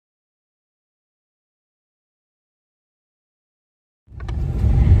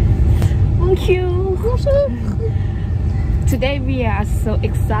bonjour. Today we are so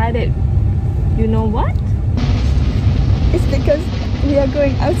excited. You know what? It's because we are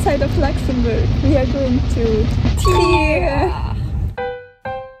going outside of Luxembourg. We are going to Trier.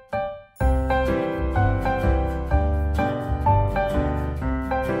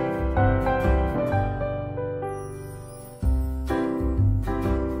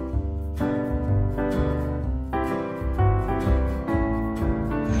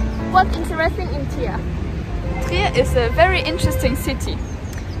 What's interesting in Trier? Trier is a very interesting city.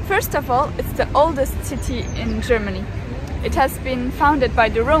 First of all, it's the oldest city in Germany. It has been founded by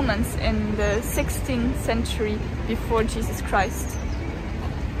the Romans in the 16th century before Jesus Christ.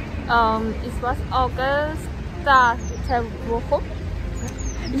 It was Augusta Trevorum.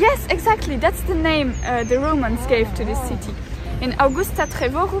 Yes, exactly, that's the name the Romans gave to this city. In Augusta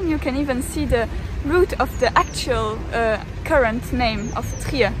Trevorum you can even see the root of the actual current name of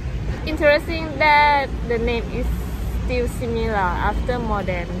Trier. Interesting that the name is still similar after more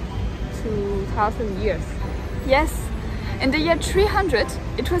than 2,000 years. Yes, in the year 300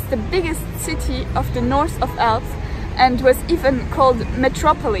 it was the biggest city of the north of Alps and was even called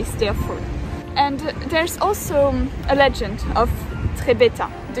Metropolis therefore. And there's also a legend of Trebeta.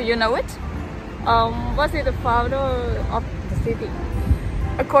 Do you know it? Was it the founder of the city?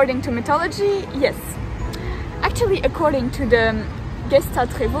 According to mythology, yes. Actually, according to the Gesta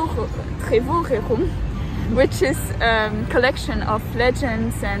Trevorum, which is a collection of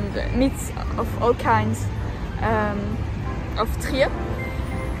legends and myths of all kinds of Trier.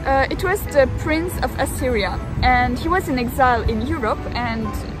 It was the prince of Assyria and he was in exile in Europe and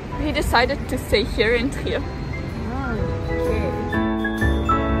he decided to stay here in Trier.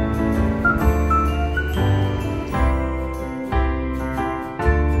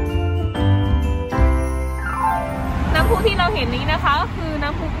น้ำพุที่เราเห็นนี้นะคะก็คือน้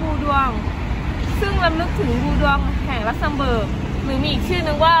ำพุบูดวงซึ่งรำลึกถึงบูดวงแห่งลักเซมเบิร์กหรือมีอีกชื่อ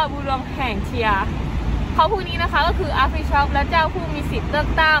นึงว่าบูดวงแห่งเทียเขาผู้นี้นะคะก็คืออาร์คิบิชอปและเจ้าผู้มีสิทธิ์เลือก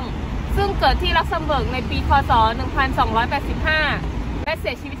ตั้งซึ่งเกิดที่ลักเซมเบิร์กในปีค.ศ. 1285และเ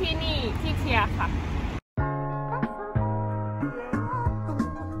สียชีวิตที่นี่ที่เทียค่ะ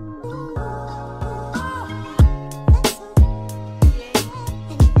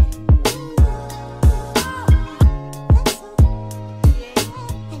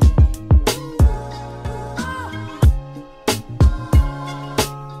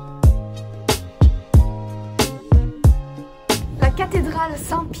La cathédrale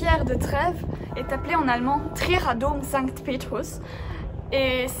Saint-Pierre de Trèves est appelée en allemand Trieradom Sankt Petrus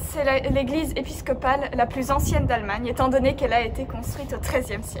et c'est l'église épiscopale la plus ancienne d'Allemagne étant donné qu'elle a été construite au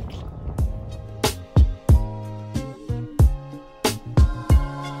XIIIe siècle.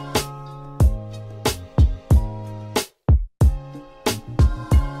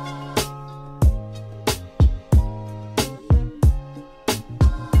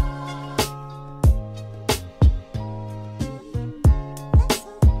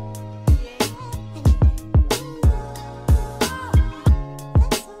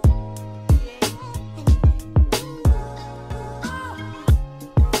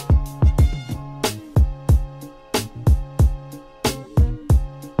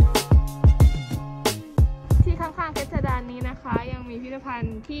นี้นะคะยังมีพิพิธภัณ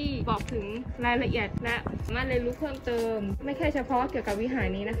ฑ์ที่บอกถึงรายละเอียดและสามารถเรียนรู้เพิ่มเติมไม่แค่เฉพาะเกี่ยวกับวิหาร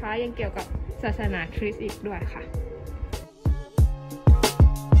นี้นะคะยังเกี่ยวกับศาสนาคริสต์อีกด้วยค่ะ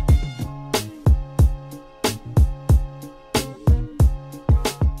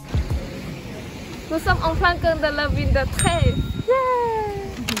Nous sommes en plein cœur de la ville de Trèves.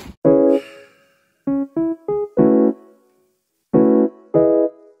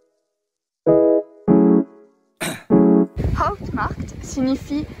 Hautmarkt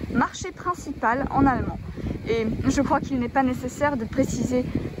signifie marché principal en allemand et je crois qu'il n'est pas nécessaire de préciser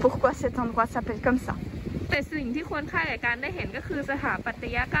pourquoi cet endroit s'appelle comme ça. แต่สิ่งที่ควรค่าแก่การได้เห็นก็คือสถาปัต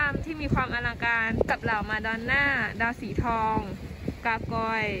ยกรรมที่มีความอลังการกับเหล่ามาดอนน่าดาวสีทองกาโก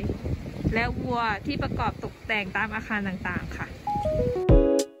ยและวัวที่ประกอบตกแต่งตามอาคารต่างๆค่ะ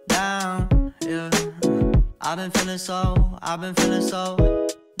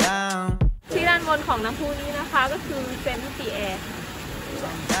ที่ด้านบนของน้ำพุนี้นะคะก็คือเซนต์ปีแอร์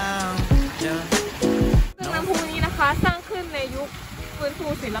ซึ่งน้ำพุนี้นะคะสร้างขึ้นในยุคฟื้นฟู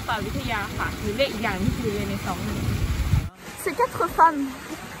ศิลปวิทยาค่ะหรือเรียกอีกอย่างนึงคือเรเนซองส์ Ces 4 femmes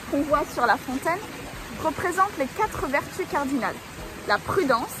qu'on voit sur la fontaine représentent les 4 vertus cardinales: la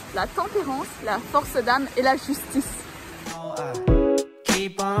prudence, la tempérance, la force d'âme et la justice.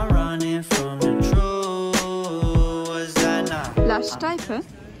 La Steife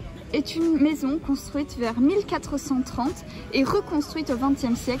est une maison construite vers 1430 et reconstruite au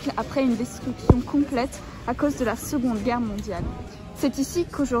XXe siècle après une destruction complète à cause de la Seconde Guerre mondiale. C'est ici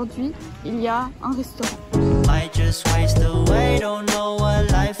qu'aujourd'hui il y a un restaurant.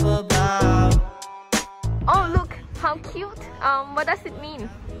 Oh look, how cute! What does it mean?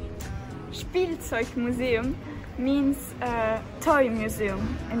 Spielzeugmuseum means toy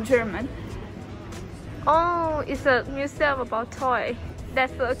museum in German. Oh, it's a museum about toy.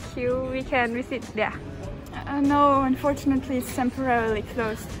 That's so cute. We can visit there. No, unfortunately it's temporarily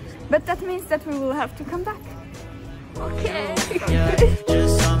closed. But that means that we will have to come back. Okay.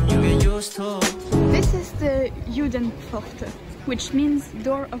 This is the Judenpforte, which means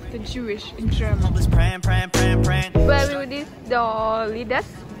door of the Jewish in German. Where will this door lead us?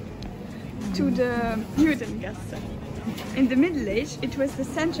 To the Judengasse. In the Middle Age, it was the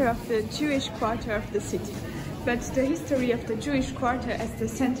center of the Jewish quarter of the city. But the history of the Jewish quarter as the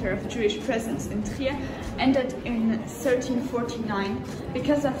center of Jewish presence in Trier ended in 1349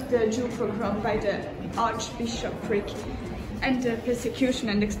 because of the Jew pogrom by the archbishopric and the persecution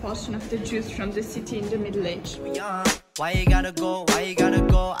and expulsion of the Jews from the city in the Middle Age. Why you gotta go? Why you gotta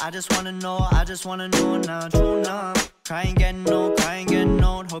go? I just wanna know now, true now. Cry and get no,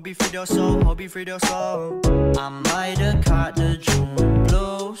 hope you free your soul, I might have caught the June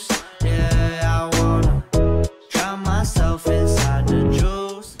blues, yeah, I wanna drown myself inside the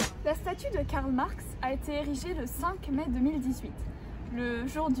juice. La statue de Karl Marx a été érigée le 5 mai 2018, le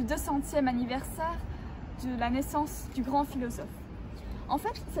jour du 200e anniversaire de la naissance du grand philosophe. En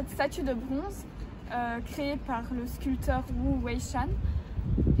fait, cette statue de bronze, créée par le sculpteur Wu Weishan,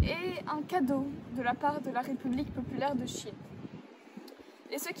 est un cadeau de la part de la République populaire de Chine.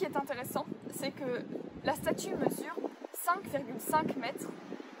 Et ce qui est intéressant, c'est que la statue mesure 5,5 mètres,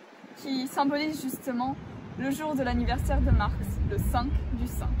 qui symbolise justement le jour de l'anniversaire de Marx, le 5 du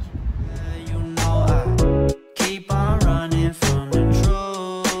 5.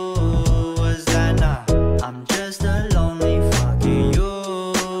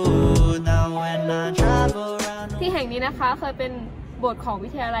ที่แห่งนี้นะคะเคยเป็นโบสถ์ของวิ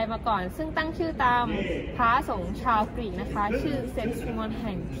ทยาลัยมาก่อนซึ่งตั้งชื่อตามพระสงฆ์ชาวกรีกนะคะชื่อเซนต์ซิมอนแ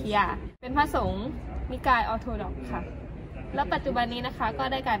ห่งเทียเป็นพระสงฆ์นิกายออร์โธดอกซ์ค่ะแล้วปัจจุบันนี้นะคะก็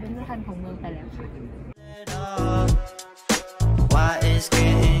ได้กลายเป็นสถานของเมืองไปแล้วค่ะ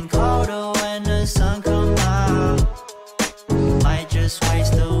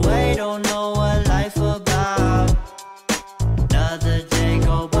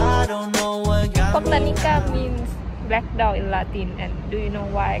Porta Nigra means black dog in Latin, and do you know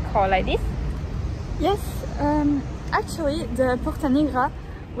why I call like this? Yes, actually the Porta Nigra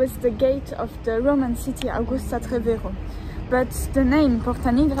was the gate of the Roman city Augusta Trevero. But the name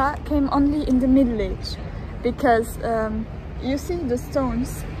Porta Nigra came only in the Middle Age because you see the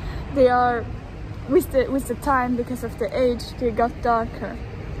stones, they are with the time, because of the age, they got darker.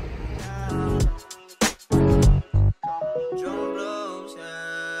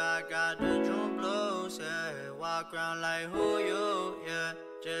 Like who you, yeah,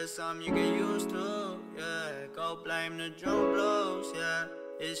 just something you get used to, yeah, go blame the drum blues, yeah,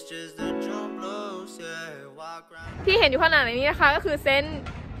 it's just the drum blues, yeah, walk around ที่เห็นอยู่ข้างหลังนี้นะคะก็คือเซนต์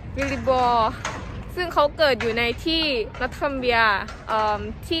วิลลิบอร์ซึ่งเขาเกิดอยู่ในที่รัฐคัมเบีย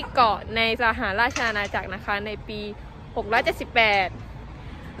ที่เกาะในสหราชอาณาจักรนะคะในปี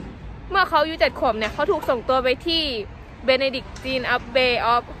678เมื่อเขาอายุ7 ขวบเนี่ยเขาถูกส่งตัวไปที่เบเนดิกตีนอับเบย์อ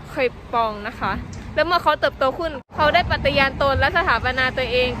อฟเคยปองนะคะแล้วเมื่อเขาเติบโตขึ้นเขาได้ปฏิญาณตนและสถาปนาตัว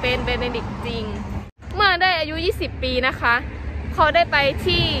เองเป็นเบเนดิกจริงเมื่อได้อายุ20 ปีนะคะเขาได้ไป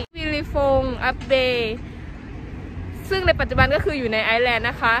ที่วิลลิฟงอับเบย์ซึ่งในปัจจุบันก็คืออยู่ในไอร์แลนด์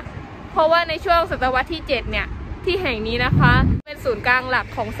นะคะเพราะว่าในช่วงศตวรรษที่7เนี่ยที่แห่งนี้นะคะเป็นศูนย์กลางหลัก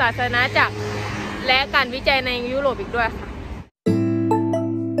ของศาสนาจักรและการวิจัยในยุโรปอีกด้วยค่ะ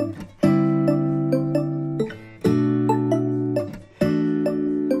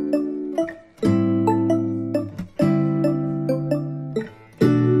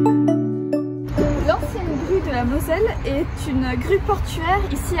La Moselle est une grue portuaire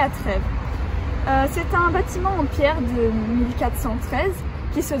ici à Trèves. C'est un bâtiment en pierre de 1413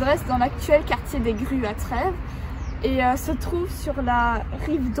 qui se dresse dans l'actuel quartier des Grues à Trèves et se trouve sur la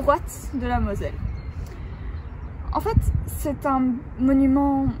rive droite de la Moselle. En fait, c'est un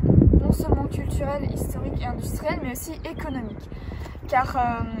monument non seulement culturel, historique et industriel, mais aussi économique, car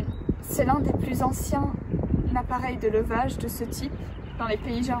c'est l'un des plus anciens appareils de levage de ce type dans les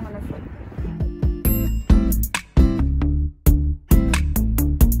pays germanophones.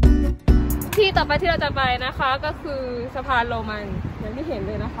 ที่ต่อไปที่เราจะไปนะคะก็คือสะพานโรมันอย่างที่เห็นเ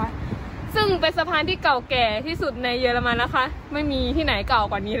ลยนะคะ ซึ่งเป็นสะพานที่เก่าแก่ที่สุดในเยอรมันนะคะไม่มีที่ไหนเก่า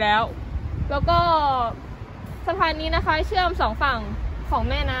กว่านี้แล้วแล้วก็สะพานนี้นะคะเชื่อมสองฝั่งของ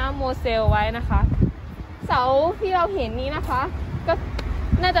แม่น้ำโมเซลไว้นะคะเสาที่เราเห็นนี้นะคะก็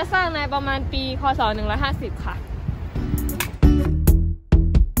น่าจะสร้างในประมาณปีค.ศ. 150ค่ะ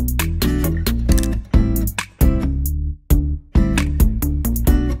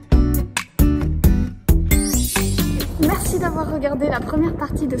Merci d'avoir regardé la première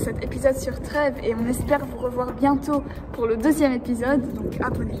partie de cet épisode sur Trèves et on espère vous revoir bientôt pour le deuxième épisode, donc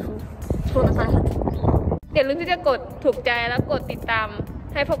abonnez-vous pour ne pas le rater. อย่าลืมที่จะกดถูกใจแล้วกดติดตาม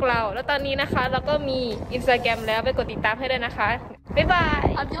ให้พวกเราแล้วตอนนี้นะคะเราก็มี Instagram แล้วไปกดติดตามให้ด้วยนะคะบ๊ายบาย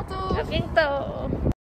À bientôt. À bientôt